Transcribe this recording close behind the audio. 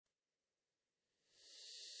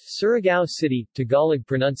Surigao City, Tagalog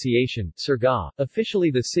pronunciation, Surigao,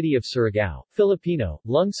 officially the city of Surigao, Filipino,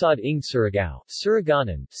 Lungsod ng Surigao,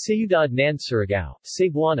 Surigaonon, Ciudad ng Surigao,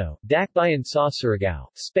 Cebuano, Dakbayan sa Surigao,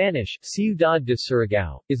 Spanish, Ciudad de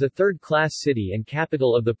Surigao, is a third-class city and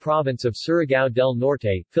capital of the province of Surigao del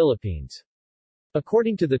Norte, Philippines.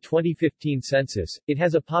 According to the 2015 census, it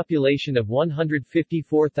has a population of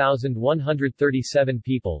 154,137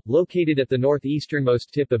 people, located at the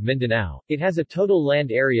northeasternmost tip of Mindanao. It has a total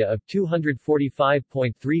land area of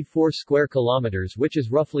 245.34 square kilometers, which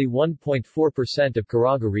is roughly 1.4% of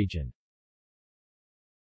Caraga region.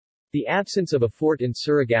 The absence of a fort in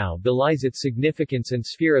Surigao belies its significance and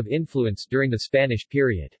sphere of influence during the Spanish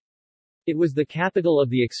period. It was the capital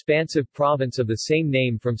of the expansive province of the same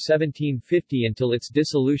name from 1750 until its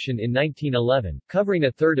dissolution in 1911, covering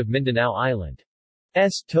a third of Mindanao Island's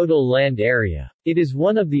total land area. It is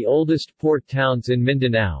one of the oldest port towns in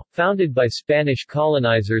Mindanao, founded by Spanish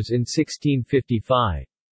colonizers in 1655.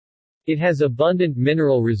 It has abundant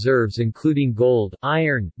mineral reserves including gold,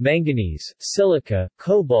 iron, manganese, silica,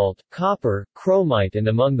 cobalt, copper, chromite and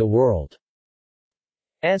among the world's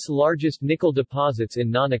largest nickel deposits in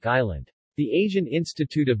Nanak Island. The Asian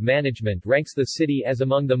Institute of Management ranks the city as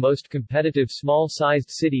among the most competitive small-sized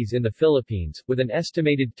cities in the Philippines, with an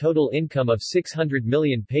estimated total income of 600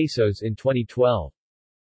 million pesos in 2012.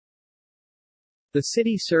 The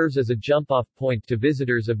city serves as a jump-off point to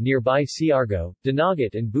visitors of nearby Siargao,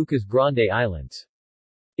 Dinagat and Bucas Grande Islands.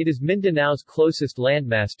 It is Mindanao's closest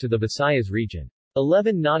landmass to the Visayas region.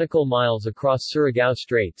 11 nautical miles across Surigao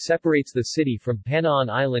Strait separates the city from Panaon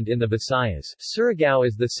Island in the Visayas. Surigao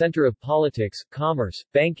is the center of politics, commerce,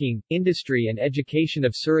 banking, industry and education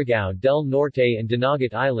of Surigao del Norte and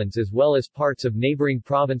Dinagat Islands as well as parts of neighboring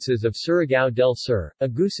provinces of Surigao del Sur,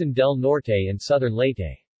 Agusan del Norte and Southern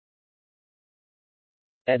Leyte.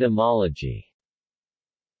 Etymology.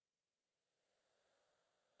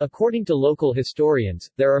 According to local historians,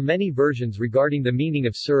 there are many versions regarding the meaning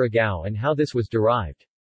of Surigao and how this was derived.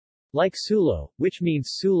 Like Sulo, which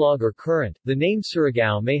means sulog or current, the name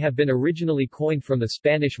Surigao may have been originally coined from the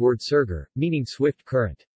Spanish word surger, meaning swift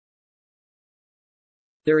current.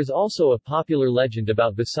 There is also a popular legend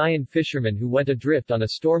about Visayan fishermen who went adrift on a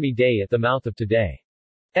stormy day at the mouth of today's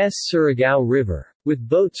Surigao River. With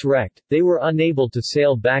boats wrecked, they were unable to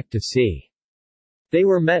sail back to sea. They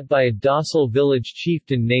were met by a docile village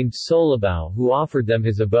chieftain named Solabao who offered them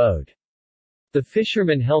his abode. The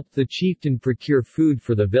fishermen helped the chieftain procure food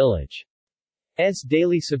for the village's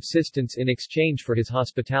daily subsistence in exchange for his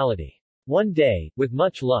hospitality. One day, with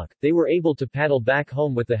much luck, they were able to paddle back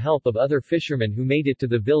home with the help of other fishermen who made it to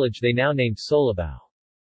the village they now named Solabao.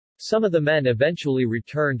 Some of the men eventually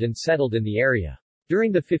returned and settled in the area.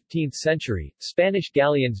 During the 15th century, Spanish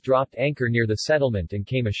galleons dropped anchor near the settlement and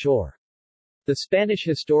came ashore. The Spanish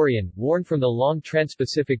historian, worn from the long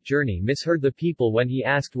trans-Pacific journey, misheard the people when he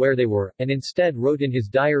asked where they were, and instead wrote in his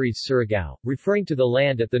diaries Surigao, referring to the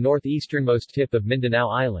land at the northeasternmost tip of Mindanao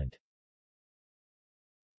Island.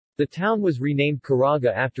 The town was renamed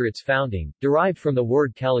Caraga after its founding, derived from the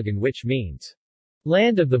word Calagan which means,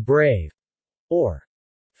 land of the brave, or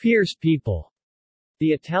fierce people.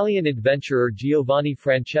 The Italian adventurer Giovanni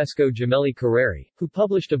Francesco Gemelli Carreri, who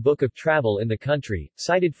published a book of travel in the country,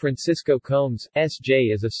 cited Francisco Combes, S.J.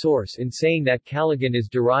 as a source in saying that Calagan is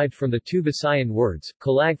derived from the two Visayan words,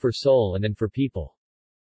 calag for soul and an for people.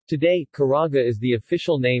 Today, Caraga is the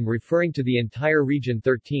official name referring to the entire Region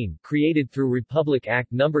 13, created through Republic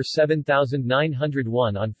Act No.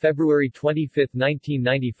 7901 on February 25,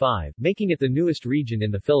 1995, making it the newest region in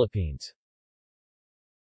the Philippines.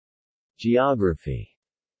 Geography.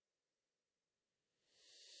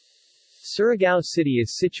 Surigao City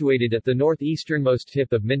is situated at the northeasternmost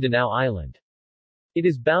tip of Mindanao Island. It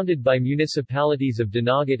is bounded by municipalities of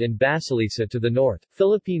Dinagat and Basilisa to the north,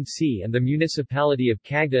 Philippine Sea and the municipality of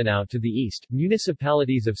Cagdanao to the east,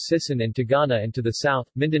 municipalities of Sisan and Tagana and to the south,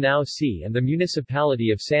 Mindanao Sea and the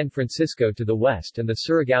municipality of San Francisco to the west and the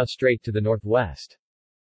Surigao Strait to the northwest.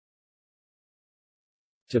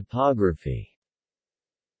 Topography.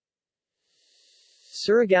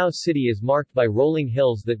 Surigao City is marked by rolling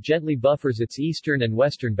hills that gently buffers its eastern and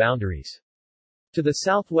western boundaries. To the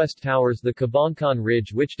southwest towers the Cabancan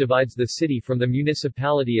Ridge which divides the city from the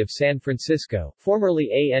municipality of San Francisco, formerly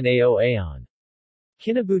Anao Aon.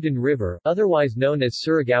 Kinabutan River, otherwise known as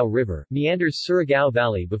Surigao River, meanders Surigao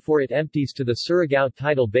Valley before it empties to the Surigao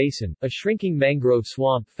Tidal Basin, a shrinking mangrove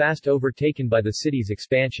swamp fast overtaken by the city's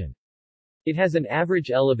expansion. It has an average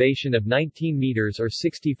elevation of 19 meters or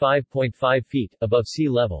 65.5 feet above sea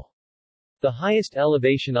level. The highest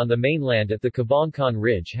elevation on the mainland at the Cabancan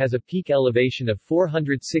Ridge has a peak elevation of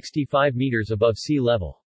 465 meters above sea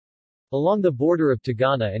level. along the border of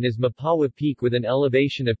Tagana, and is Mapawa Peak with an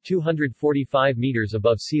elevation of 245 meters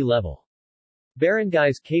above sea level.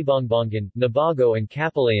 Barangays Kabongbongan, Nabago and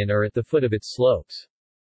Kapalayan are at the foot of its slopes.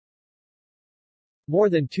 More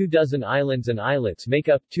than 24 islands and islets make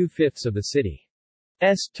up 2/5 of the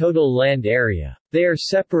city's total land area. They are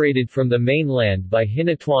separated from the mainland by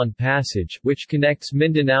Hinatuan Passage, which connects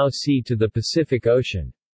Mindanao Sea to the Pacific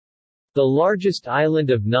Ocean. The largest island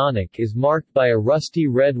of Nanak is marked by a rusty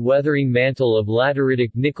red weathering mantle of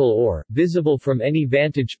lateritic nickel ore, visible from any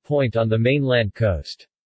vantage point on the mainland coast.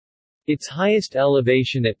 Its highest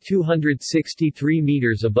elevation at 263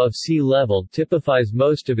 meters above sea level typifies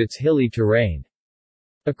most of its hilly terrain.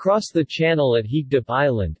 Across the channel at Higdip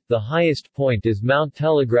Island, the highest point is Mount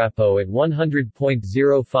Telegrapo at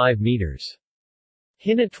 100.05 meters.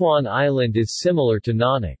 Hinatuan Island is similar to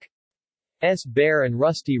Nanak's bare and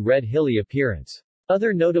rusty red hilly appearance.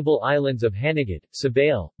 Other notable islands of Hanagat,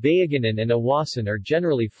 Sabale, Bayaganan and Awasan are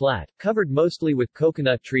generally flat, covered mostly with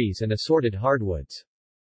coconut trees and assorted hardwoods.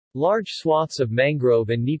 Large swaths of mangrove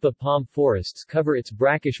and nipa palm forests cover its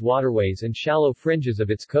brackish waterways and shallow fringes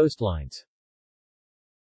of its coastlines.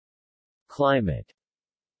 Climate.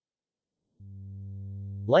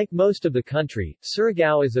 Like most of the country,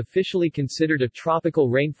 Surigao is officially considered a tropical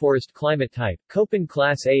rainforest climate type, Köppen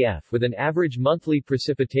Class AF, with an average monthly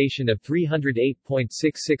precipitation of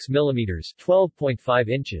 308.66 mm 12.5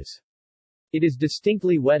 inches. It is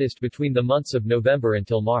distinctly wettest between the months of November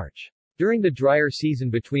until March. During the drier season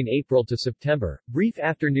between April to September, brief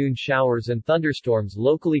afternoon showers and thunderstorms,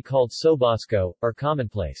 locally called sobasco, are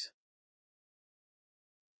commonplace.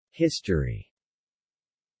 History.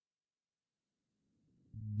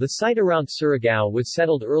 The site around Surigao was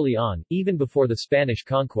settled early on, even before the Spanish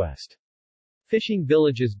conquest. Fishing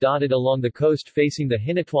villages dotted along the coast facing the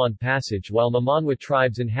Hinatuan Passage, while Mamanwa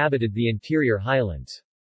tribes inhabited the interior highlands.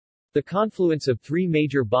 The confluence of three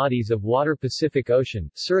major bodies of water, Pacific Ocean,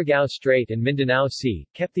 Surigao Strait and Mindanao Sea,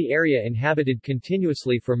 kept the area inhabited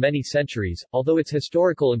continuously for many centuries, although its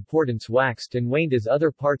historical importance waxed and waned as other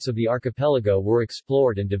parts of the archipelago were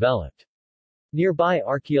explored and developed. Nearby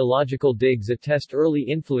archaeological digs attest early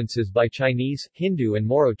influences by Chinese, Hindu and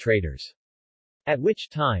Moro traders. At which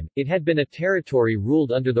time, it had been a territory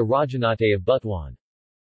ruled under the Rajanate of Butuan.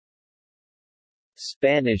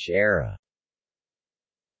 Spanish era.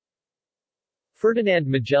 Ferdinand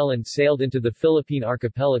Magellan sailed into the Philippine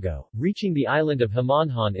archipelago, reaching the island of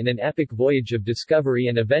Hamonhan in an epic voyage of discovery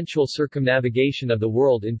and eventual circumnavigation of the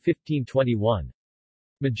world in 1521.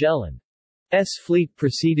 Magellan's fleet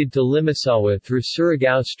proceeded to Limasawa through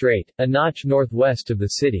Surigao Strait, a notch northwest of the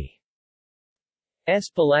city's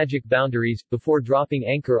pelagic boundaries, before dropping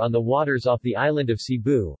anchor on the waters off the island of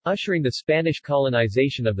Cebu, ushering the Spanish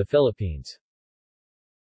colonization of the Philippines.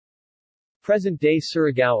 Present-day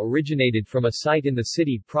Surigao originated from a site in the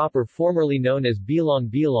city proper formerly known as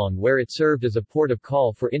Bilong, where it served as a port of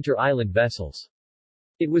call for inter-island vessels.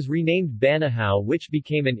 It was renamed Banahao, which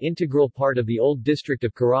became an integral part of the old district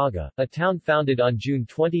of Caraga, a town founded on June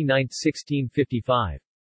 29, 1655.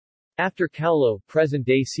 After Kaulo,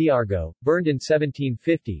 present-day Siargao, burned in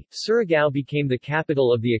 1750, Surigao became the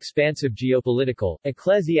capital of the expansive geopolitical,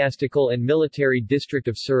 ecclesiastical and military district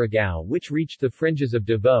of Surigao, which reached the fringes of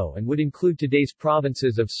Davao and would include today's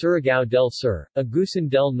provinces of Surigao del Sur, Agusan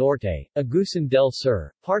del Norte, Agusan del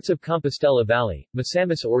Sur, parts of Compostela Valley,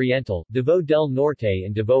 Misamis Oriental, Davao del Norte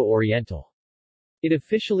and Davao Oriental. It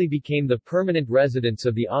officially became the permanent residence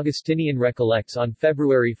of the Augustinian Recollects on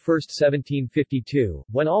February 1, 1752,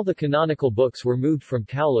 when all the canonical books were moved from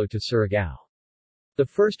Kaulo to Surigao. The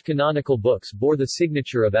first canonical books bore the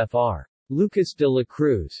signature of Fr. Lucas de la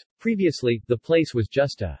Cruz. Previously, the place was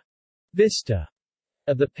just a vista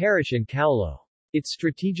of the parish in Kaulo. Its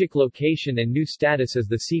strategic location and new status as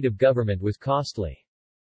the seat of government was costly.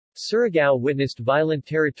 Surigao witnessed violent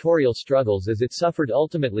territorial struggles as it suffered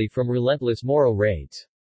ultimately from relentless Moro raids.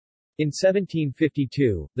 In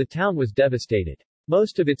 1752, the town was devastated.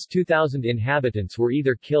 Most of its 2,000 inhabitants were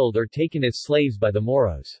either killed or taken as slaves by the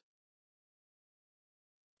Moros.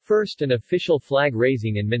 First an official flag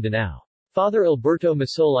raising in Mindanao. Father Alberto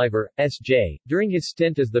Masoliver, S.J., during his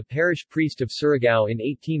stint as the parish priest of Surigao in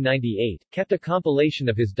 1898, kept a compilation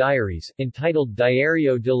of his diaries, entitled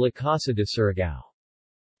Diario de la Casa de Surigao.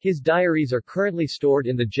 His diaries are currently stored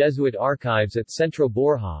in the Jesuit archives at Centro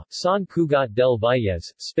Borja, San Cugat del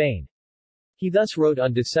Valles, Spain. He thus wrote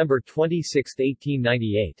on December 26,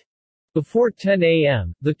 1898. Before 10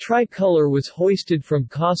 a.m., the tricolor was hoisted from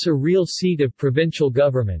Casa Real, seat of provincial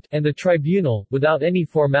government, and the tribunal, without any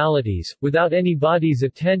formalities, without anybody's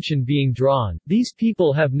attention being drawn. These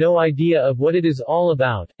people have no idea of what it is all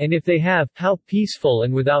about, and if they have, how peaceful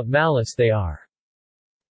and without malice they are.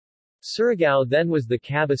 Surigao then was the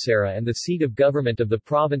cabecera and the seat of government of the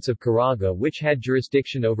province of Caraga, which had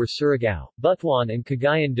jurisdiction over Surigao, Butuan and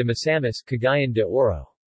Cagayan de Misamis, Cagayan de Oro.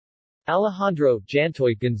 Alejandro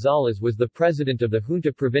Jantoy Gonzalez was the president of the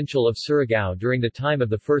Junta Provincial of Surigao during the time of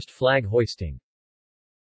the first flag hoisting.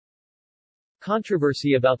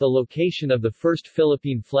 Controversy about the location of the first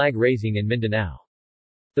Philippine flag raising in Mindanao.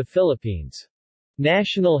 The Philippines'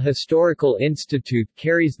 National Historical Institute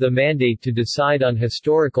carries the mandate to decide on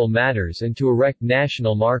historical matters and to erect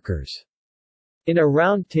national markers. In a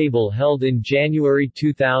roundtable held in January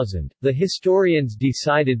 2000, the historians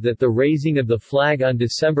decided that the raising of the flag on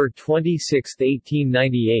December 26,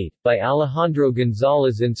 1898, by Alejandro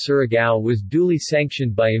Gonzalez in Surigao was duly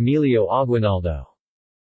sanctioned by Emilio Aguinaldo's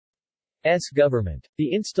government.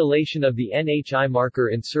 The installation of the NHI marker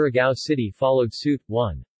in Surigao City followed suit.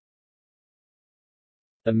 1.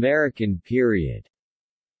 American period.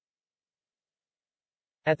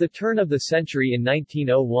 At the turn of the century in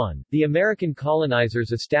 1901, the American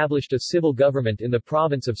colonizers established a civil government in the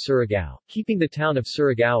province of Surigao, keeping the town of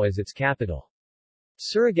Surigao as its capital.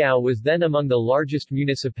 Surigao was then among the largest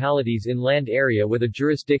municipalities in land area with a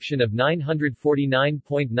jurisdiction of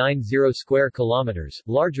 949.90 square kilometers,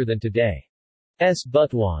 larger than today's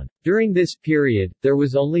Butuan. During this period, there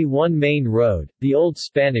was only one main road, the Old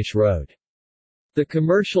Spanish Road. The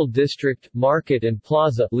commercial district, market and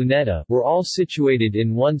plaza Luneta were all situated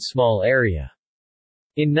in one small area.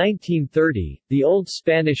 In 1930, the Old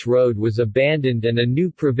Spanish Road was abandoned and a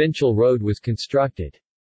new provincial road was constructed.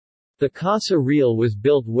 The Casa Real was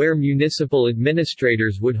built where municipal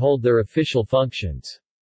administrators would hold their official functions.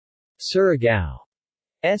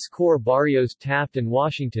 Surigao's core barrios Taft and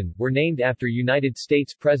Washington were named after United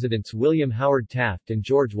States Presidents William Howard Taft and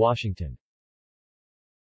George Washington.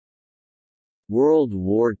 World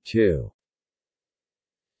War II.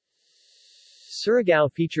 Surigao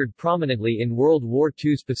featured prominently in World War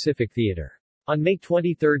II's Pacific Theater. On May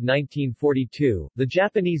 23, 1942, the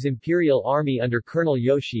Japanese Imperial Army under Colonel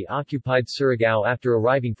Yoshi occupied Surigao after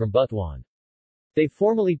arriving from Butuan. They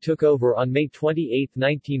formally took over on May 28,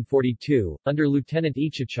 1942, under Lieutenant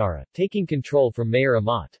Ichichara, taking control from Mayor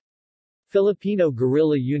Amat. Filipino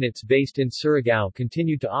guerrilla units based in Surigao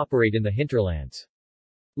continued to operate in the hinterlands.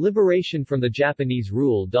 Liberation from the Japanese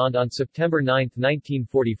rule dawned on September 9,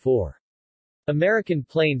 1944. American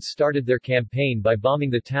planes started their campaign by bombing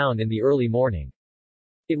the town in the early morning.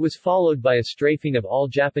 It was followed by a strafing of all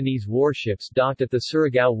Japanese warships docked at the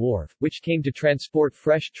Surigao Wharf, which came to transport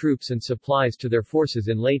fresh troops and supplies to their forces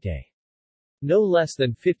in Leyte. No less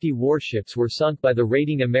than 50 warships were sunk by the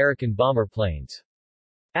raiding American bomber planes.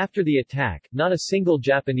 After the attack, not a single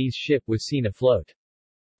Japanese ship was seen afloat.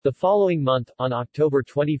 The following month, on October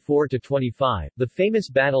 24–25, the famous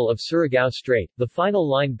Battle of Surigao Strait, the final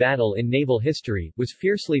line battle in naval history, was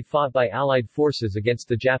fiercely fought by Allied forces against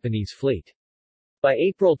the Japanese fleet. By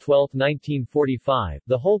April 12, 1945,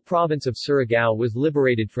 the whole province of Surigao was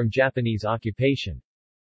liberated from Japanese occupation.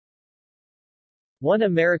 One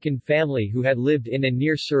American family who had lived in and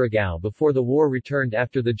near Surigao before the war returned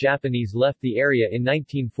after the Japanese left the area in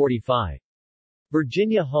 1945.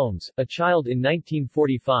 Virginia Holmes, a child in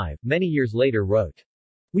 1945, many years later wrote,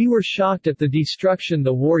 "We were shocked at the destruction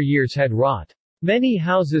the war years had wrought. Many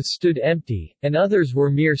houses stood empty, and others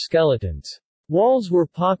were mere skeletons. Walls were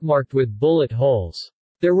pockmarked with bullet holes.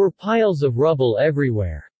 There were piles of rubble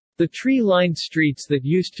everywhere. The tree-lined streets that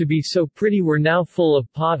used to be so pretty were now full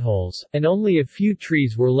of potholes, and only a few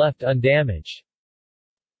trees were left undamaged."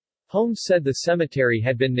 Holmes said the cemetery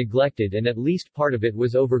had been neglected and at least part of it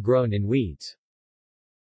was overgrown in weeds.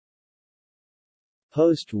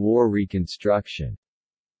 Post-war reconstruction.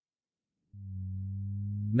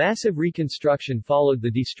 Massive reconstruction followed the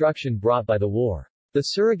destruction brought by the war. The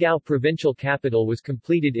Surigao provincial capital was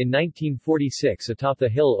completed in 1946 atop the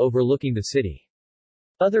hill overlooking the city.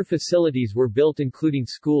 Other facilities were built including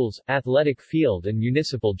schools, athletic field and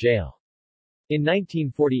municipal jail. In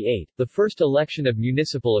 1948, the first election of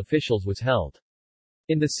municipal officials was held.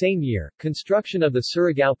 In the same year, construction of the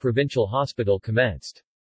Surigao Provincial Hospital commenced.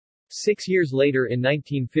 6 years later in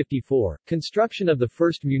 1954, construction of the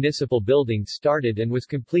first municipal building started and was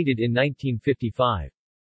completed in 1955.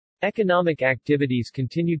 Economic activities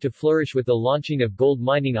continued to flourish with the launching of gold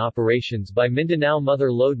mining operations by Mindanao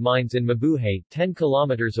Mother Lode Mines in Mabuhay, 10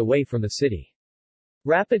 kilometers away from the city.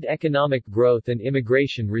 Rapid economic growth and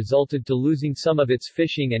immigration resulted to losing some of its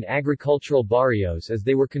fishing and agricultural barrios as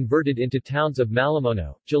they were converted into towns of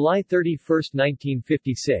Malimuno, July 31,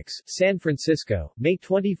 1956, San Francisco, May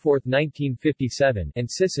 24, 1957, and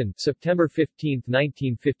Sison, September 15,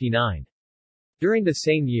 1959. During the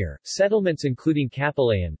same year, settlements including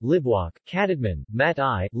Kapalayan, Libwak, Katadman,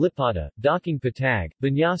 Mat-I, Lipata, Daking Patag,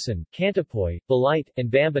 Banyasan, Cantapoy, Balite, and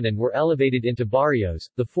Bambanan were elevated into barrios,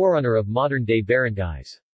 the forerunner of modern-day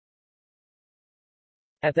barangays.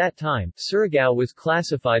 At that time, Surigao was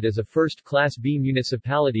classified as a first-class B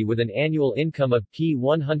municipality with an annual income of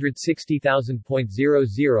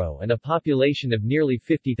P160,000.00 and a population of nearly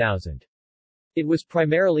 50,000. It was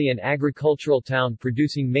primarily an agricultural town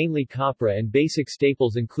producing mainly copra and basic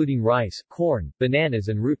staples including rice, corn, bananas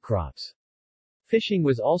and root crops. Fishing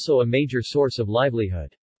was also a major source of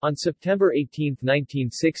livelihood. On September 18,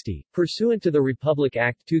 1960, pursuant to the Republic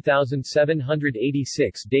Act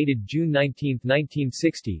 2786 dated June 19,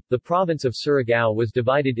 1960, the province of Surigao was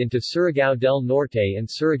divided into Surigao del Norte and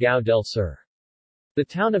Surigao del Sur. The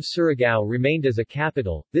town of Surigao remained as a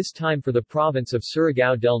capital, this time for the province of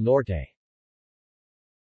Surigao del Norte.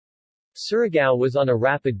 Surigao was on a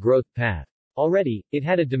rapid growth path. Already, it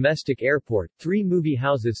had a domestic airport, 3 movie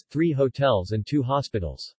houses, 3 hotels and 2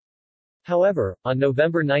 hospitals. However, on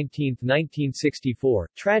November 19, 1964,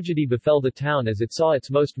 tragedy befell the town as it saw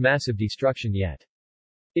its most massive destruction yet.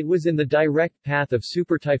 It was in the direct path of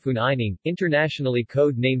Super Typhoon Ining, internationally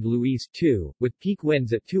code-named Luis II, with peak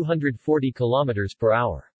winds at 240 km per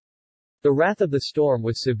hour. The wrath of the storm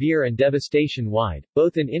was severe and devastation-wide,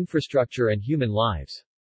 both in infrastructure and human lives.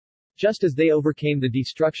 Just as they overcame the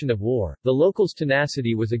destruction of war, the locals'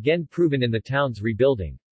 tenacity was again proven in the town's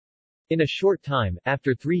rebuilding. In a short time,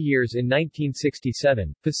 after 3 years in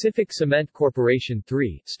 1967, Pacific Cement Corporation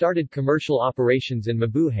 3 started commercial operations in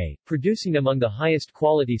Mabuhay, producing among the highest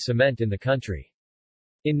quality cement in the country.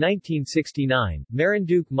 In 1969,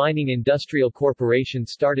 Marinduque Mining Industrial Corporation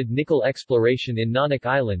started nickel exploration in Nanak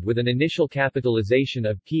Island with an initial capitalization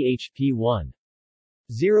of PHP 1.0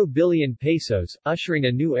 billion pesos, ushering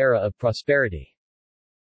a new era of prosperity.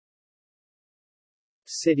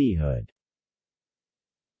 Cityhood.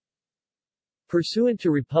 Pursuant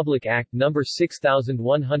to Republic Act No.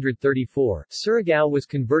 6134, Surigao was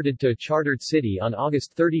converted to a chartered city on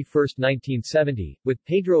August 31, 1970, with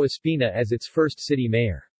Pedro Espina as its first city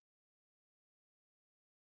mayor.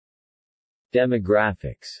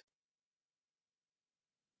 Demographics.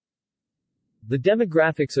 The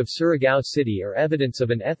demographics of Surigao City are evidence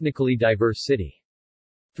of an ethnically diverse city.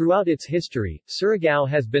 Throughout its history, Surigao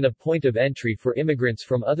has been a point of entry for immigrants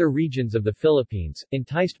from other regions of the Philippines,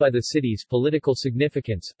 enticed by the city's political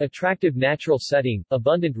significance, attractive natural setting,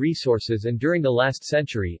 abundant resources and during the last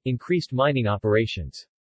century, increased mining operations.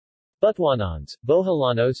 Butuanons,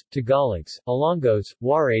 Boholanos, Tagalogs, Ilonggos,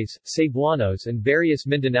 Juarez, Cebuanos and various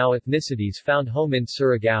Mindanao ethnicities found home in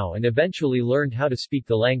Surigao and eventually learned how to speak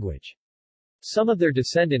the language. Some of their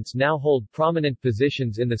descendants now hold prominent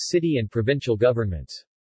positions in the city and provincial governments.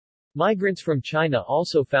 Migrants from China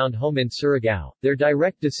also found home in Surigao. Their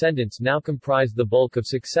direct descendants now comprise the bulk of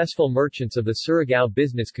successful merchants of the Surigao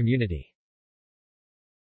business community.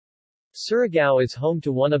 Surigao is home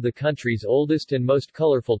to one of the country's oldest and most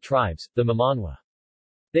colorful tribes, the Mamanwa.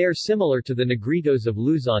 They are similar to the Negritos of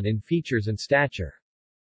Luzon in features and stature.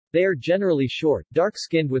 They are generally short,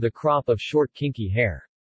 dark-skinned with a crop of short kinky hair.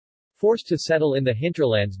 Forced to settle in the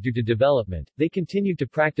hinterlands due to development, they continued to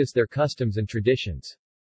practice their customs and traditions.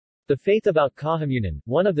 The faith about Kahamunan,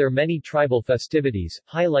 one of their many tribal festivities,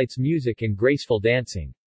 highlights music and graceful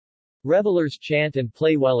dancing. Revelers chant and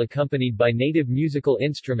play while accompanied by native musical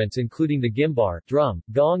instruments including the gimbar, drum,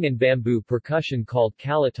 gong and bamboo percussion called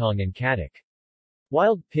kalatong and katak.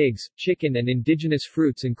 Wild pigs, chicken and indigenous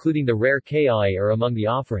fruits including the rare kaay are among the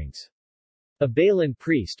offerings. A Balan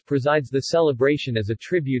priest presides the celebration as a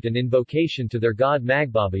tribute and invocation to their god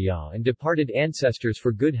Magbabaya and departed ancestors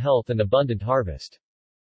for good health and abundant harvest.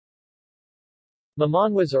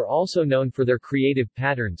 Mamanwas are also known for their creative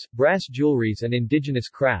patterns, brass jewelries and indigenous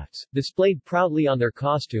crafts, displayed proudly on their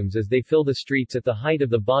costumes as they fill the streets at the height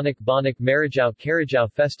of the Banak Marajao Carajao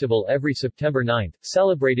festival every September 9,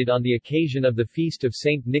 celebrated on the occasion of the feast of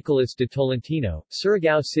Saint Nicholas de Tolentino,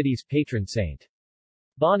 Surigao City's patron saint.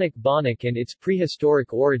 Banak and its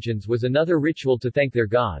prehistoric origins was another ritual to thank their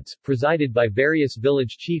gods, presided by various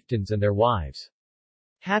village chieftains and their wives.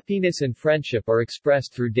 Happiness and friendship are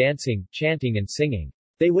expressed through dancing, chanting and singing.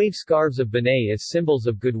 They wave scarves of banay as symbols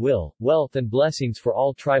of goodwill, wealth and blessings for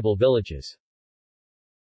all tribal villages.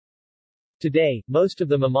 Today, most of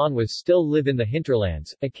the Mamanwas still live in the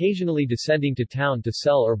hinterlands, occasionally descending to town to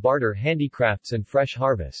sell or barter handicrafts and fresh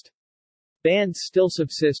harvest. Bands still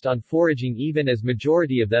subsist on foraging even as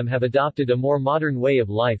majority of them have adopted a more modern way of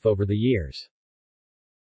life over the years.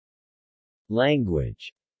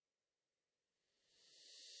 Language.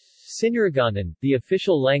 Sinuraganan, the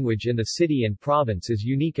official language in the city and province, is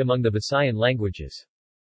unique among the Visayan languages.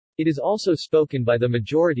 It is also spoken by the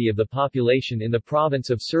majority of the population in the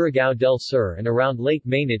province of Surigao del Sur and around Lake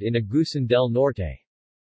Mainit in Agusan del Norte.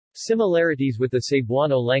 Similarities with the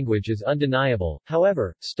Cebuano language is undeniable,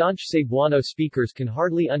 however, staunch Cebuano speakers can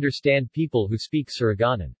hardly understand people who speak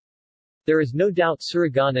Surigaonon. There is no doubt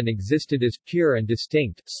Surigaonon existed as pure and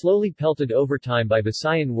distinct, slowly pelted over time by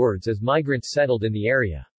Visayan words as migrants settled in the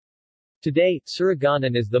area. Today,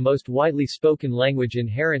 Surigaonon is the most widely spoken language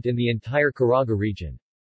inherent in the entire Caraga region.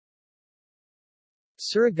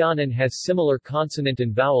 Surigaonon has similar consonant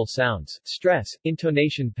and vowel sounds, stress,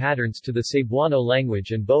 intonation patterns to the Cebuano language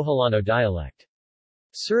and Boholano dialect.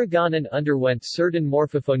 Surigaonon underwent certain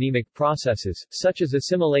morphophonemic processes, such as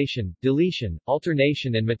assimilation, deletion,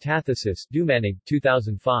 alternation and metathesis. Dumanig,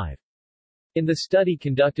 2005. In the study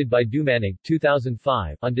conducted by Dumanig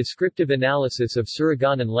 2005 on descriptive analysis of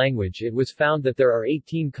Surigaonon language, it was found that there are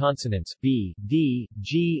 18 consonants B, D,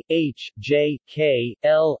 G, H, J, K,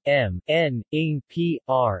 L, M, N, Ing, P,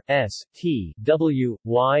 R, S, T, W,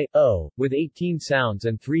 Y, O, with 18 sounds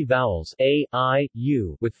and 3 vowels A, I,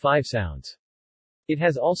 U, with 5 sounds. It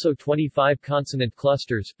has also 25 consonant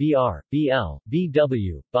clusters BR, BL,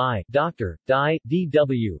 BW, BI, Doctor, DI,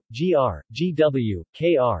 DW, GR, GW,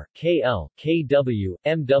 KR, KL, KW,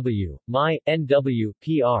 MW, MI, NW,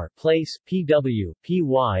 PR, Place, PW,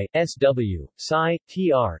 PY, SW, Psi,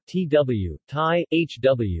 TR, TW, TI,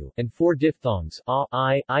 HW, and 4 diphthongs A,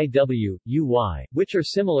 I, IW, UY, which are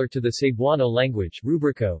similar to the Cebuano language.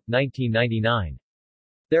 Rubrico, 1999.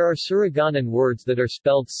 There are Surigaonon words that are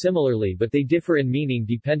spelled similarly but they differ in meaning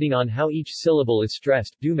depending on how each syllable is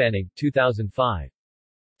stressed. Dumanig, 2005.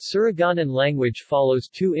 Surigaonon language follows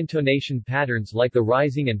 2 intonation patterns like the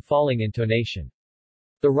rising and falling intonation.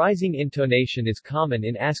 The rising intonation is common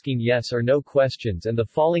in asking yes or no questions and the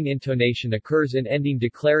falling intonation occurs in ending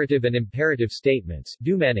declarative and imperative statements.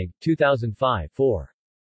 Dumanig, 2005. 4.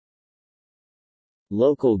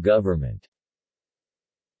 Local government.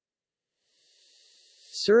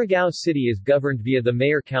 Surigao City is governed via the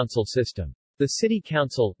mayor-council system. The city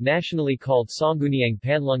council, nationally called Sangguniang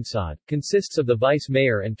Panlungsod, consists of the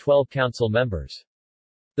vice-mayor and 12 council members.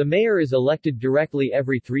 The mayor is elected directly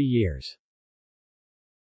every 3 years.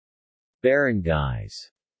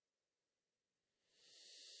 Barangays.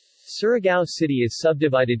 Surigao City is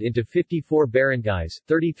subdivided into 54 barangays,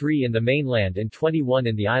 33 in the mainland and 21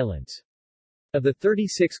 in the islands. Of the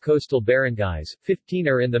 36 coastal barangays, 15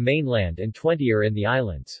 are in the mainland and 20 are in the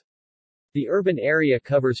islands. The urban area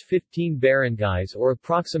covers 15 barangays or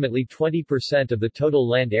approximately 20% of the total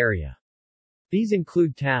land area. These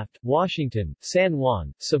include Taft, Washington, San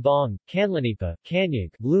Juan, Sabong, Canlanipa,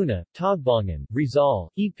 Canyag, Luna, Tagbangan, Rizal,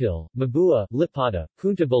 Ipil, Mabua, Lipata,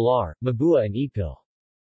 Punta Balar, Mabua and Ipil.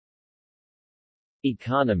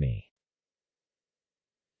 Economy.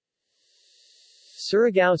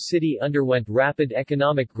 Surigao City underwent rapid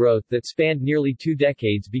economic growth that spanned nearly 2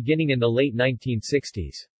 decades beginning in the late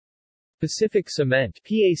 1960s. Pacific Cement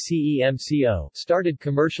PACEMCO started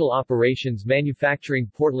commercial operations manufacturing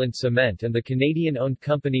Portland cement and the Canadian-owned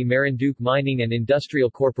company Marinduque Mining and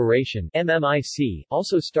Industrial Corporation MMIC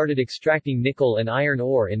also started extracting nickel and iron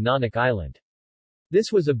ore in Nanak Island.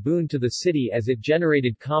 This was a boon to the city as it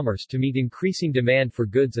generated commerce to meet increasing demand for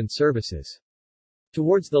goods and services.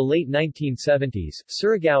 Towards the late 1970s,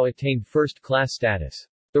 Surigao attained first-class status.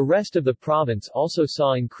 The rest of the province also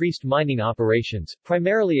saw increased mining operations,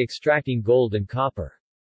 primarily extracting gold and copper.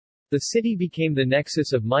 The city became the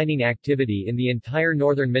nexus of mining activity in the entire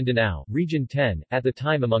northern Mindanao, Region 10, at the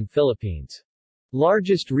time among Philippines'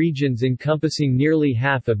 largest regions encompassing nearly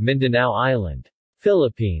half of Mindanao Island.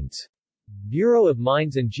 Philippines' Bureau of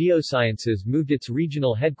Mines and Geosciences moved its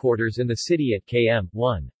regional headquarters in the city at km.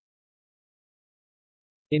 1.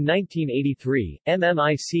 In 1983,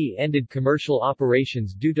 MMIC ended commercial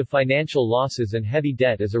operations due to financial losses and heavy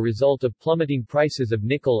debt as a result of plummeting prices of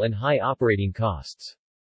nickel and high operating costs.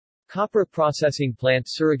 Copra processing plant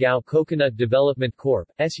Surigao Coconut Development Corp.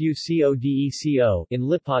 SUCODECO in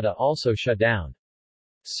Lipata also shut down.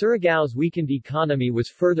 Surigao's weakened economy was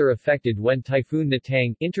further affected when Typhoon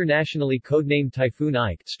Natang, internationally codenamed Typhoon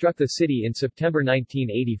Ike, struck the city in September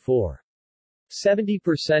 1984.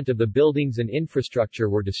 70% of the buildings and infrastructure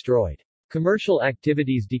were destroyed. Commercial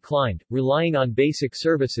activities declined, relying on basic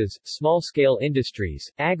services, small-scale industries,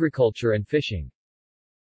 agriculture and fishing.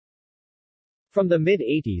 From the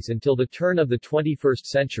mid-80s until the turn of the 21st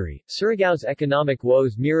century, Surigao's economic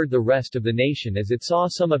woes mirrored the rest of the nation as it saw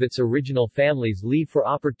some of its original families leave for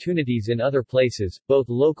opportunities in other places, both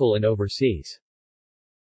local and overseas.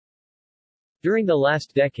 During the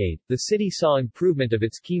last decade, the city saw improvement of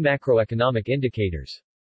its key macroeconomic indicators.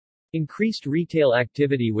 Increased retail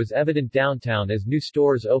activity was evident downtown as new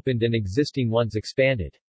stores opened and existing ones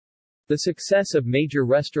expanded. The success of major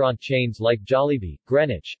restaurant chains like Jollibee,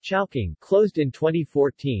 Greenwich, Chowking, closed in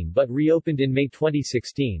 2014 but reopened in May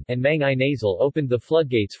 2016, and Mang Inasal opened the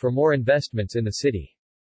floodgates for more investments in the city.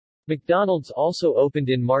 McDonald's also opened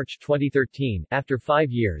in March 2013. After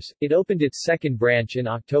 5 years, it opened its second branch in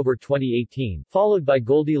October 2018, followed by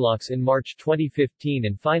Goldilocks in March 2015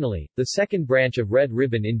 and finally, the second branch of Red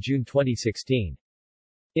Ribbon in June 2016.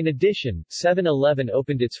 In addition, 7-Eleven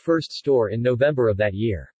opened its first store in November of that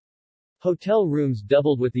year. Hotel rooms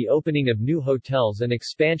doubled with the opening of new hotels and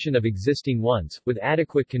expansion of existing ones, with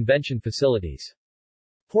adequate convention facilities.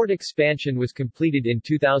 Port expansion was completed in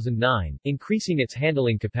 2009, increasing its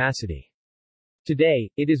handling capacity. Today,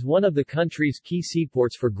 it is one of the country's key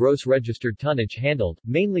seaports for gross registered tonnage handled,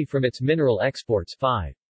 mainly from its mineral exports.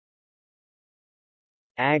 5.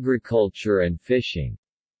 Agriculture and fishing.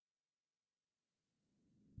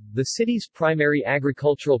 The city's primary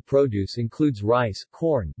agricultural produce includes rice,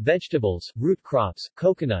 corn, vegetables, root crops,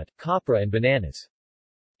 coconut, copra and bananas.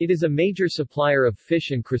 It is a major supplier of fish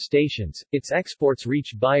and crustaceans. Its exports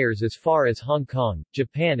reach buyers as far as Hong Kong,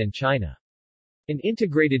 Japan and China. An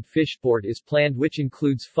integrated fish port is planned which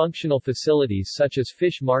includes functional facilities such as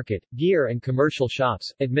fish market, gear and commercial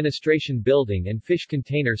shops, administration building and fish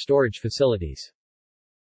container storage facilities.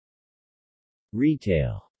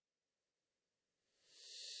 Retail.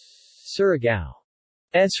 Surigao's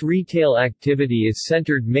retail activity is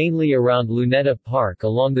centered mainly around Luneta Park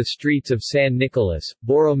along the streets of San Nicolas,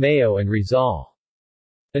 Borromeo and Rizal.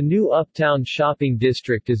 A new uptown shopping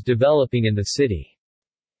district is developing in the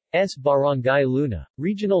city's Barangay Luna.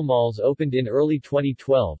 Regional malls opened in early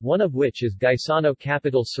 2012, one of which is Gaisano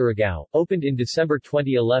Capital Surigao, opened in December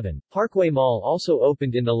 2011. Parkway Mall also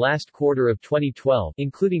opened in the last quarter of 2012,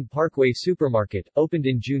 including Parkway Supermarket, opened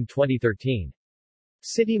in June 2013.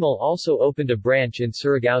 City Mall also opened a branch in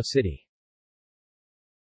Surigao City.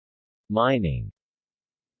 Mining.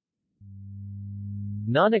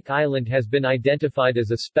 Nanak Island has been identified as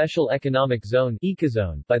a special economic zone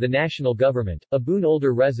 (ecozone) by the national government. Abun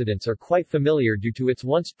older residents are quite familiar due to its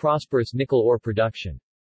once prosperous nickel ore production.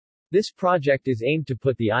 This project is aimed to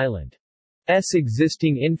put the island's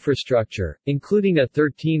existing infrastructure, including a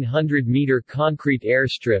 1,300-meter concrete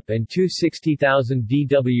airstrip and two 60,000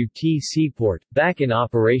 DWT seaport, back in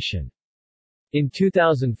operation. In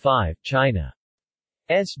 2005, China's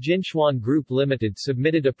Jinshuan Group Limited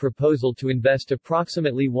submitted a proposal to invest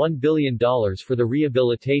approximately $1 billion for the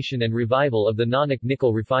rehabilitation and revival of the Nanak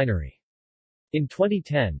nickel refinery. In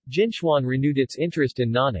 2010, Jinshuan renewed its interest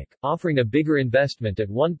in Nanak, offering a bigger investment at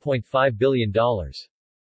 $1.5 billion.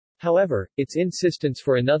 However, its insistence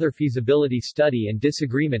for another feasibility study and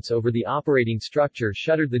disagreements over the operating structure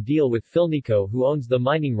shuttered the deal with Philnico, who owns the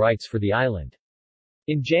mining rights for the island.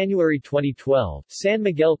 In January 2012, San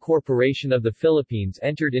Miguel Corporation of the Philippines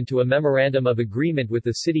entered into a memorandum of agreement with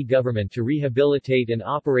the city government to rehabilitate and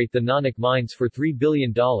operate the Nanak mines for $3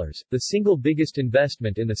 billion, the single biggest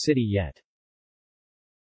investment in the city yet.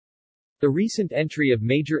 The recent entry of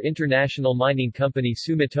major international mining company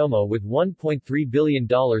Sumitomo with $1.3 billion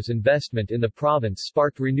investment in the province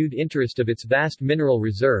sparked renewed interest of its vast mineral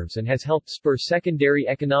reserves and has helped spur secondary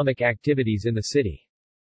economic activities in the city.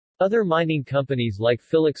 Other mining companies like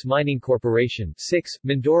Philex Mining Corporation, 6,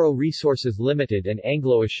 Mindoro Resources Limited and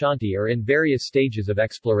Anglo Ashanti are in various stages of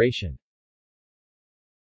exploration.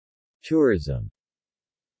 Tourism.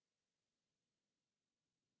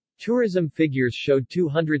 Tourism figures showed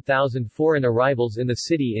 200,000 foreign arrivals in the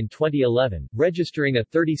city in 2011, registering a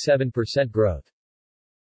 37% growth.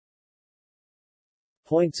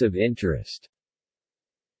 Points of interest.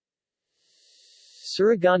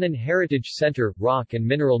 Surigaonon Heritage Center, Rock and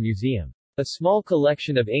Mineral Museum. A small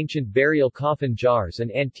collection of ancient burial coffin jars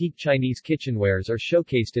and antique Chinese kitchenwares are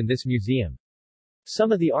showcased in this museum.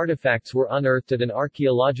 Some of the artifacts were unearthed at an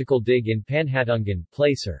archaeological dig in Panhatungan,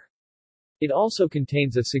 Placer. It also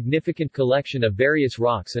contains a significant collection of various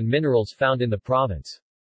rocks and minerals found in the province.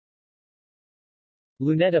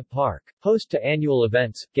 Luneta Park. Host to annual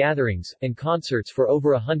events, gatherings, and concerts for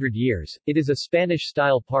over 100 years, it is a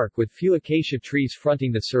Spanish-style park with few acacia trees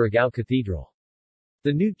fronting the Surigao Cathedral.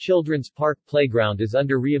 The new Children's Park Playground is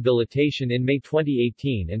under rehabilitation in May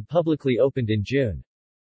 2018 and publicly opened in June.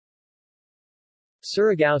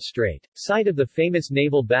 Surigao Strait, site of the famous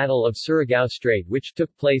naval battle of Surigao Strait which took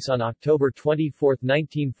place on October 24,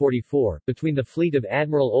 1944, between the fleet of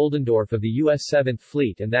Admiral Oldendorf of the U.S. 7th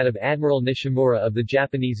Fleet and that of Admiral Nishimura of the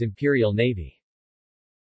Japanese Imperial Navy.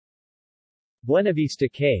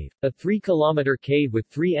 Buenavista Cave, a 3-kilometer cave with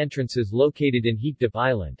 3 entrances located in Higdip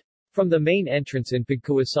Island. From the main entrance in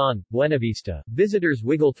Pagkuwasan, Buenavista, visitors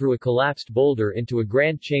wiggle through a collapsed boulder into a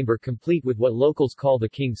grand chamber complete with what locals call the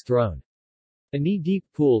King's Throne. A knee-deep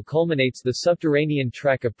pool culminates the subterranean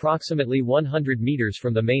trek approximately 100 meters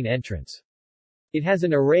from the main entrance. It has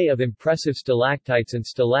an array of impressive stalactites and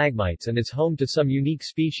stalagmites and is home to some unique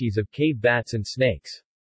species of cave bats and snakes.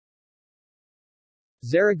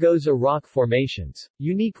 Zaragoza Rock Formations.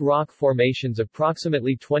 Unique rock formations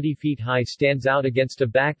approximately 20 feet high stands out against a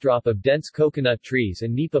backdrop of dense coconut trees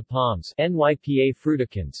and nipa palms Nypa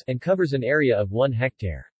fruticans and covers an area of 1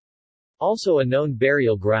 hectare. Also a known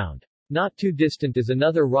burial ground. Not too distant is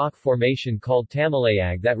another rock formation called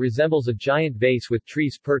Tamalayag that resembles a giant vase with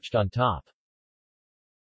trees perched on top.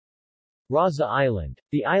 Raza Island.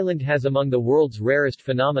 The island has among the world's rarest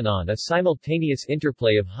phenomenon a simultaneous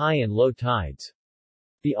interplay of high and low tides.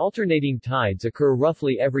 The alternating tides occur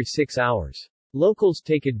roughly every 6 hours. Locals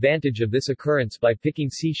take advantage of this occurrence by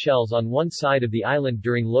picking seashells on one side of the island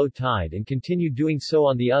during low tide and continue doing so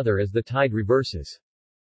on the other as the tide reverses.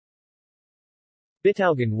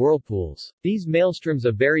 Bitaugan whirlpools. These maelstroms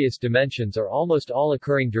of various dimensions are almost all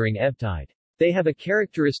occurring during ebb tide. They have a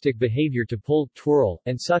characteristic behavior to pull, twirl,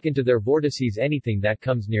 and suck into their vortices anything that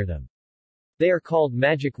comes near them. They are called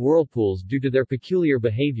magic whirlpools due to their peculiar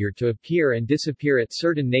behavior to appear and disappear at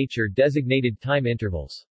certain nature-designated time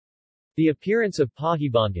intervals. The appearance of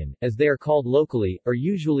pahibangan, as they are called locally, are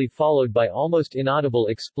usually followed by almost inaudible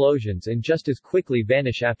explosions and just as quickly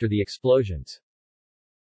vanish after the explosions.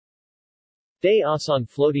 Day Asan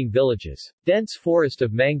floating villages. Dense forest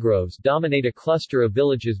of mangroves dominate a cluster of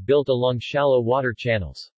villages built along shallow water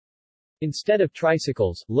channels. Instead of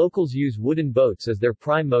tricycles, locals use wooden boats as their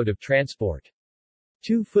prime mode of transport.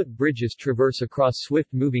 2-foot bridges traverse across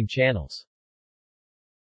swift-moving channels.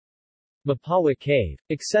 Mapawa Cave.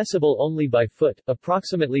 Accessible only by foot,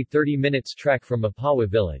 approximately 30 minutes trek from Mapawa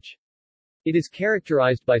village. It is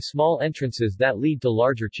characterized by small entrances that lead to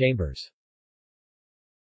larger chambers.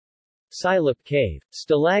 Silip Cave.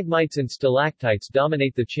 Stalagmites and stalactites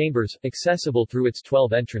dominate the chambers, accessible through its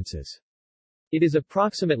 12 entrances. It is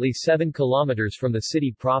approximately 7 kilometers from the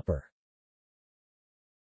city proper.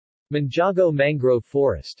 Manjago Mangrove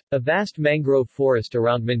Forest. A vast mangrove forest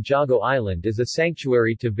around Manjago Island is a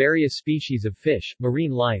sanctuary to various species of fish,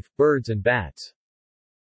 marine life, birds and bats.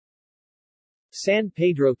 San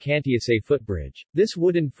Pedro Cantiase Footbridge. This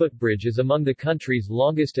wooden footbridge is among the country's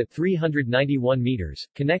longest at 391 meters,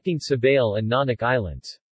 connecting Sabale and Nanak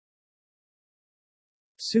Islands.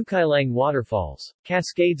 Sukailang Waterfalls.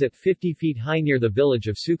 Cascades at 50 feet high near the village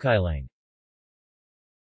of Sukailang.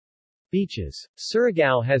 Beaches.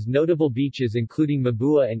 Surigao has notable beaches including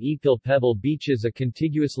Mabua and Ipil Pebble beaches, a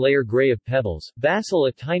contiguous layer gray of pebbles, Basel,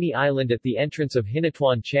 a tiny island at the entrance of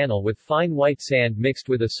Hinatuan Channel with fine white sand mixed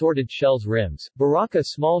with assorted shells rims, Baraka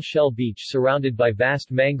small shell beach surrounded by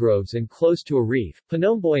vast mangroves and close to a reef,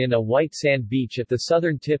 Panomboyan a white sand beach at the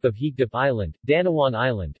southern tip of Higdip Island, Danawan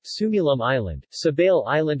Island, Sumilum Island, Sabale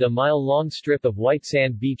Island, a mile-long strip of white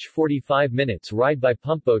sand beach 45 minutes ride by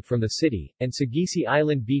pumpboat from the city, and Sagisi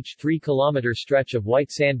Island Beach 3-kilometer stretch of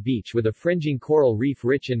white sand beach with a fringing coral reef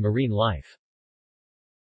rich in marine life.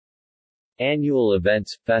 Annual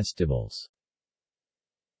events, festivals.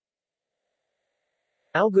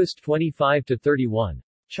 August 25 to 31.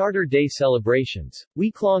 Charter Day celebrations.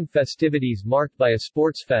 Week-long festivities marked by a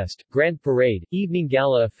sports fest, grand parade, evening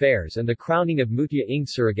gala affairs and the crowning of Mutia ng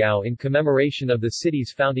Surigao in commemoration of the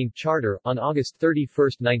city's founding charter, on August 31,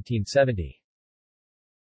 1970.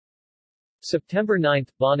 September 9,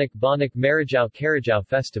 Banak Marajao Carajao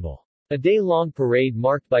Festival. A day-long parade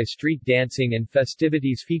marked by street dancing and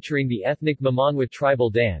festivities featuring the ethnic Mamanwa tribal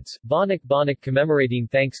dance, Banak commemorating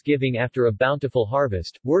Thanksgiving after a bountiful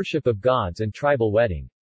harvest, worship of gods and tribal wedding.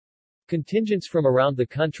 Contingents from around the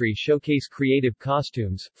country showcase creative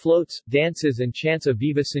costumes, floats, dances and chants of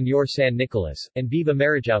Viva Señor San Nicolas, and Viva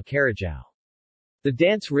Marajao Carajao. The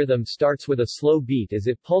dance rhythm starts with a slow beat as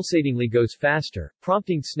it pulsatingly goes faster,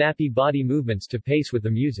 prompting snappy body movements to pace with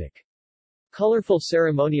the music. Colorful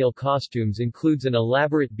ceremonial costumes includes an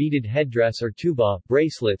elaborate beaded headdress or tuba,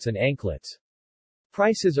 bracelets and anklets.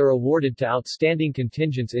 Prizes are awarded to outstanding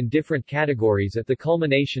contingents in different categories at the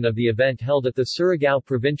culmination of the event held at the Surigao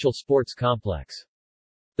Provincial Sports Complex.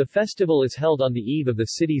 The festival is held on the eve of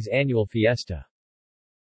the city's annual fiesta.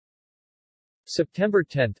 September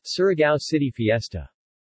 10, Surigao City Fiesta.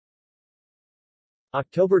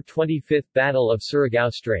 October 25, Battle of Surigao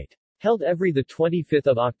Strait. Held every 25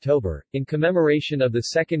 October, in commemoration of the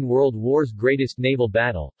Second World War's greatest naval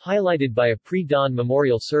battle, highlighted by a pre-dawn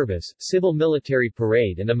memorial service, civil-military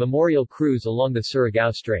parade and a memorial cruise along the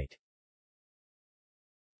Surigao Strait.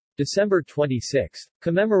 December 26,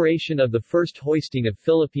 commemoration of the first hoisting of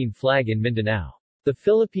Philippine flag in Mindanao. The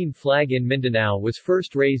Philippine flag in Mindanao was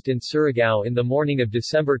first raised in Surigao in the morning of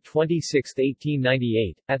December 26,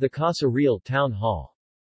 1898, at the Casa Real Town Hall.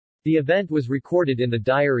 The event was recorded in the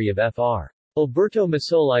diary of Fr. Alberto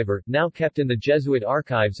Masoliver, now kept in the Jesuit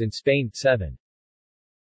archives in Spain. 7.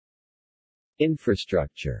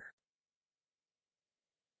 Infrastructure.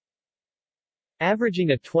 Averaging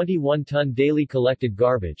a 21-ton daily collected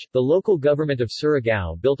garbage, the local government of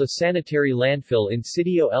Surigao built a sanitary landfill in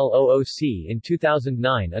Sitio Looc in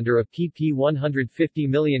 2009 under a PP 150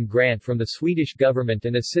 million grant from the Swedish government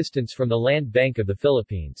and assistance from the Land Bank of the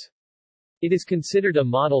Philippines. It is considered a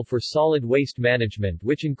model for solid waste management,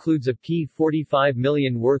 which includes a P45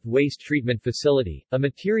 million worth waste treatment facility, a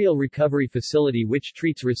material recovery facility which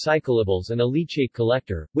treats recyclables, and a leachate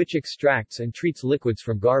collector, which extracts and treats liquids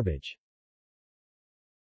from garbage.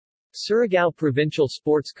 Surigao Provincial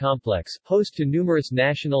Sports Complex, host to numerous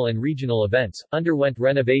national and regional events, underwent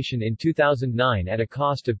renovation in 2009 at a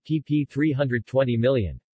cost of PP 320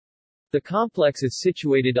 million. The complex is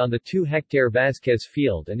situated on the 2-hectare Vazquez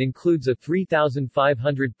Field and includes a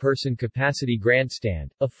 3,500-person capacity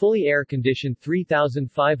grandstand, a fully air-conditioned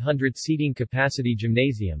 3,500-seating capacity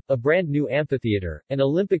gymnasium, a brand-new amphitheater, an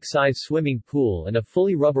Olympic-size swimming pool and a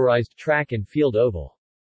fully rubberized track and field oval.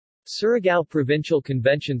 Surigao Provincial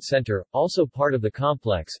Convention Center, also part of the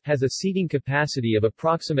complex, has a seating capacity of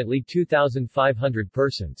approximately 2,500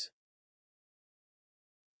 persons.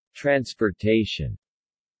 Transportation.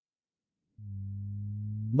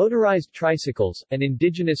 Motorized tricycles, an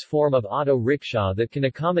indigenous form of auto rickshaw that can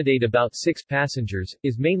accommodate about 6 passengers,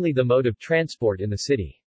 is mainly the mode of transport in the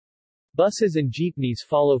city. Buses and jeepneys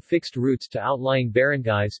follow fixed routes to outlying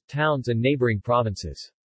barangays, towns and neighboring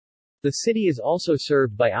provinces. The city is also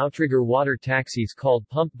served by outrigger water taxis called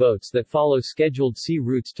pump boats that follow scheduled sea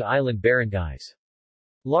routes to island barangays.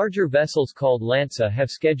 Larger vessels called lancha have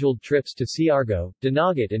scheduled trips to Siargao,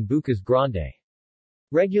 Dinagat and Bucas Grande.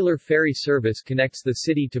 Regular ferry service connects the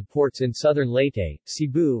city to ports in southern Leyte,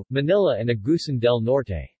 Cebu, Manila and Agusan del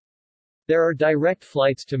Norte. There are direct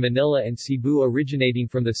flights to Manila and Cebu originating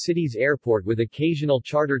from the city's airport with occasional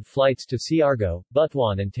chartered flights to Siargao,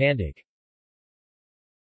 Butuan and Tandig.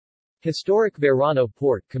 Historic Verano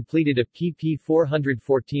Port completed a PP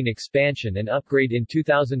 414 expansion and upgrade in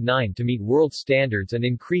 2009 to meet world standards and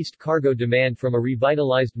increased cargo demand from a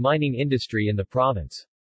revitalized mining industry in the province.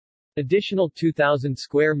 Additional 2,000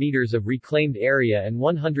 square meters of reclaimed area and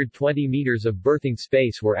 120 meters of berthing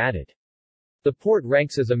space were added. The port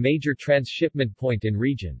ranks as a major transshipment point in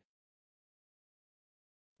region.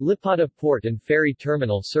 Lipata Port and Ferry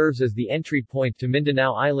Terminal serves as the entry point to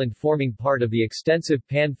Mindanao Island, forming part of the extensive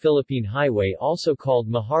Pan-Philippine Highway, also called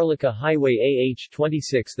Maharlika Highway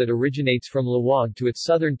AH-26, that originates from Laoag to its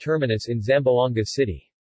southern terminus in Zamboanga City.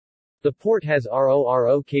 The port has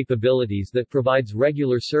RORO capabilities that provides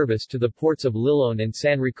regular service to the ports of Lilon and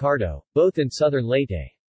San Ricardo, both in southern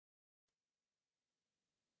Leyte.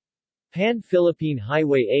 Pan-Philippine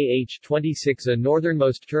Highway AH-26, a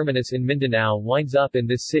northernmost terminus in Mindanao, winds up in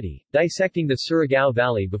this city, dissecting the Surigao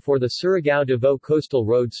Valley before the Surigao-Davao Coastal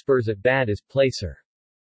Road spurs at Badis Placer.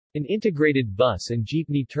 An integrated bus and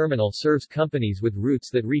jeepney terminal serves companies with routes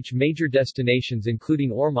that reach major destinations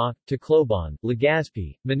including Ormoc, Tacloban,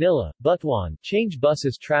 Legazpi, Manila, Butuan. Change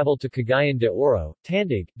buses travel to Cagayan de Oro,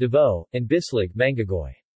 Tandig, Davao, and Bislig,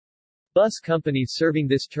 Mangagoy. Bus companies serving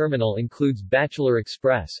this terminal includes Bachelor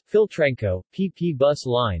Express, Filtranco, PP Bus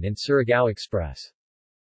Line and Surigao Express.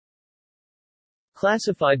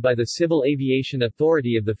 Classified by the Civil Aviation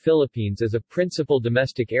Authority of the Philippines as a principal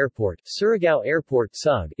domestic airport, Surigao Airport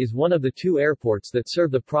SUG is one of the 2 airports that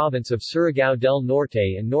serve the province of Surigao del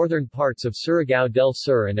Norte and northern parts of Surigao del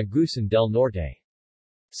Sur and Agusan del Norte.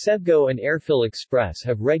 Cebgo and Airfil Express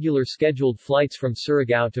have regular scheduled flights from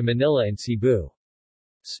Surigao to Manila and Cebu.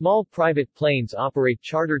 Small private planes operate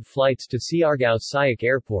chartered flights to Siargao's Sayac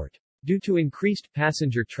Airport. Due to increased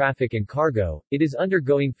passenger traffic and cargo, it is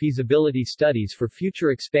undergoing feasibility studies for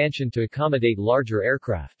future expansion to accommodate larger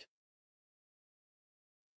aircraft.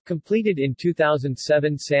 Completed in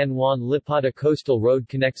 2007, San Juan-Lipata Coastal Road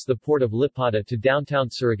connects the port of Lipata to downtown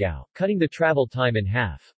Surigao, cutting the travel time in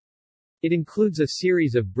half. It includes a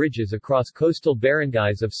series of bridges across coastal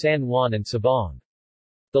barangays of San Juan and Sabong.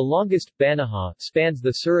 The longest, Banahaw, spans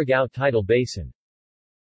the Surigao tidal basin.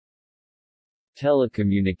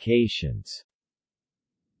 Telecommunications.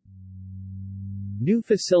 New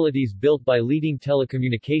facilities built by leading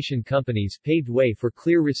telecommunication companies paved way for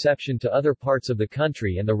clear reception to other parts of the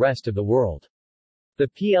country and the rest of the world. The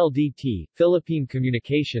PLDT, Philippine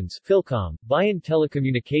Communications, Philcom, Bayan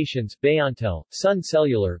Telecommunications, Bayantel, Sun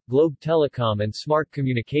Cellular, Globe Telecom and Smart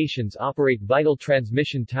Communications operate vital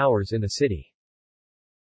transmission towers in the city.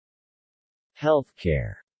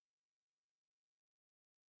 Healthcare.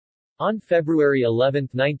 On February 11,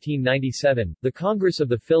 1997, the Congress of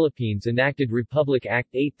the Philippines enacted Republic Act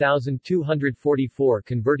 8244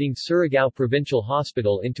 converting Surigao Provincial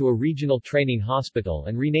Hospital into a regional training hospital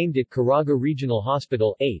and renamed it Caraga Regional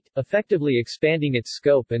Hospital 8, effectively expanding its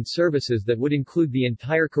scope and services that would include the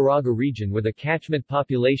entire Caraga region with a catchment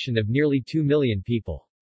population of nearly 2 million people.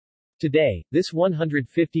 Today, this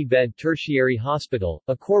 150-bed tertiary hospital,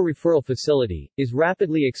 a core referral facility, is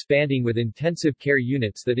rapidly expanding with intensive care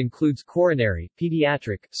units that includes coronary,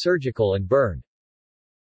 pediatric, surgical and burn.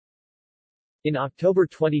 In October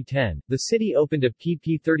 2010, the city opened a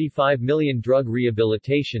PP35 million drug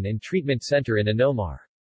rehabilitation and treatment center in Anomar.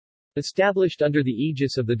 Established under the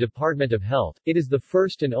aegis of the Department of Health, it is the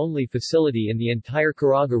first and only facility in the entire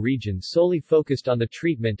Caraga region solely focused on the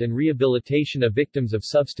treatment and rehabilitation of victims of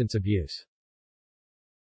substance abuse.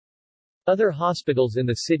 Other hospitals in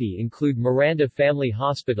the city include Miranda Family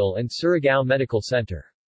Hospital and Surigao Medical Center.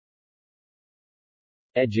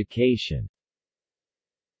 Education.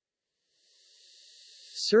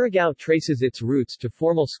 Surigao traces its roots to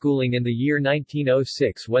formal schooling in the year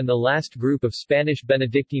 1906 when the last group of Spanish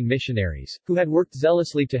Benedictine missionaries, who had worked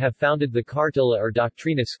zealously to have founded the Cartilla or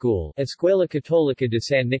Doctrina School, Escuela Católica de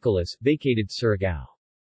San Nicolas, vacated Surigao.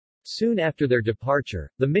 Soon after their departure,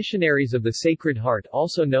 the missionaries of the Sacred Heart,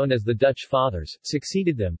 also known as the Dutch Fathers,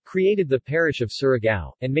 succeeded them, created the parish of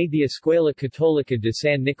Surigao, and made the Escuela Católica de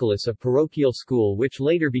San Nicolas a parochial school which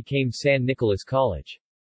later became San Nicolas College.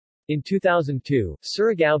 In 2002,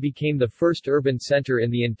 Surigao became the first urban center in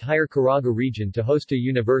the entire Caraga region to host a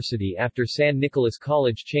university after San Nicolas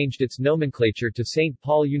College changed its nomenclature to St.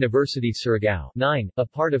 Paul University Surigao 9, a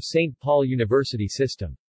part of St. Paul University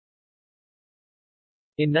system.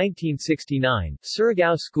 In 1969,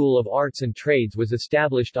 Surigao School of Arts and Trades was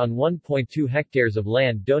established on 1.2 hectares of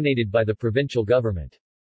land donated by the provincial government.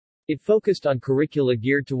 It focused on curricula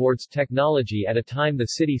geared towards technology at a time the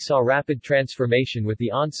city saw rapid transformation with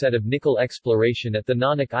the onset of nickel exploration at the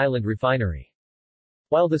Nanak Island refinery.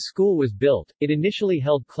 While the school was built, it initially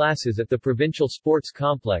held classes at the provincial sports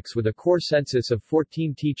complex with a core census of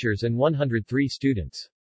 14 teachers and 103 students.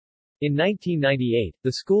 In 1998,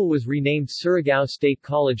 the school was renamed Surigao State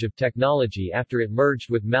College of Technology after it merged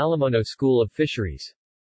with Malimono School of Fisheries.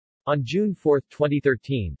 On June 4,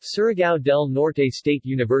 2013, Surigao del Norte State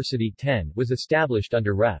University 10 was established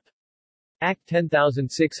under Rep. Act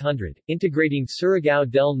 10600, integrating Surigao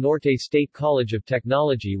del Norte State College of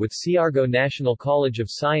Technology with Siargao National College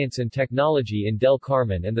of Science and Technology in Del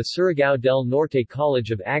Carmen and the Surigao del Norte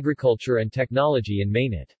College of Agriculture and Technology in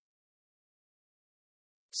Mainit.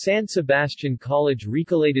 San Sebastian College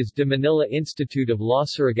Recoletas de Manila Institute of Law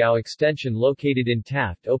Surigao Extension located in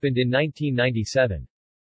Taft opened in 1997.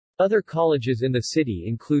 Other colleges in the city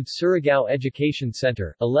include Surigao Education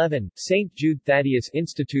Center, 11, St. Jude Thaddeus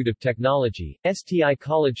Institute of Technology, STI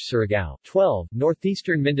College Surigao, 12,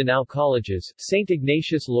 Northeastern Mindanao Colleges, St.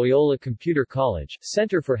 Ignatius Loyola Computer College,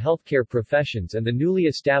 Center for Healthcare Professions and the newly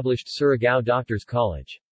established Surigao Doctors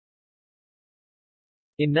College.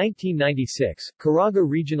 In 1996, Caraga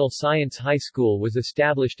Regional Science High School was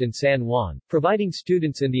established in San Juan, providing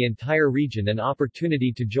students in the entire region an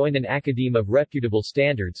opportunity to join an academe of reputable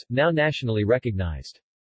standards, now nationally recognized.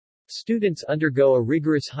 Students undergo a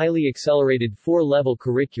rigorous highly accelerated 4-level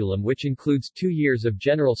curriculum which includes 2 years of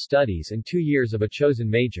general studies and 2 years of a chosen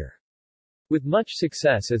major. With much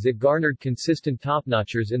success as it garnered consistent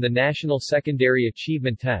top-notchers in the National Secondary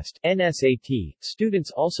Achievement Test (NSAT),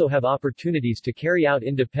 students also have opportunities to carry out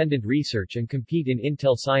independent research and compete in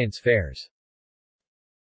Intel Science fairs.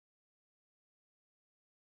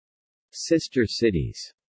 Sister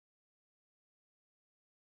cities.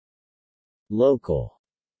 Local.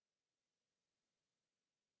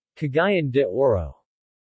 Cagayan de Oro.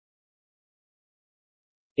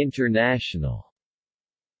 International.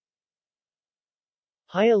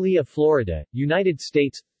 Hialeah, Florida, United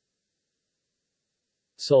States.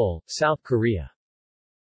 Seoul, South Korea.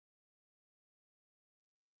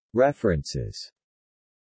 References.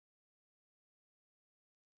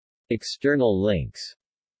 External links.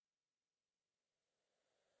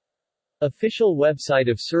 Official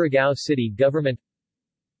website of Surigao City Government.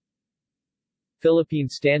 Philippine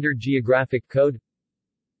Standard Geographic Code.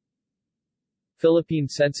 Philippine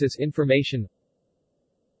Census Information.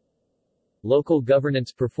 Local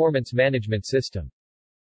Governance Performance Management System.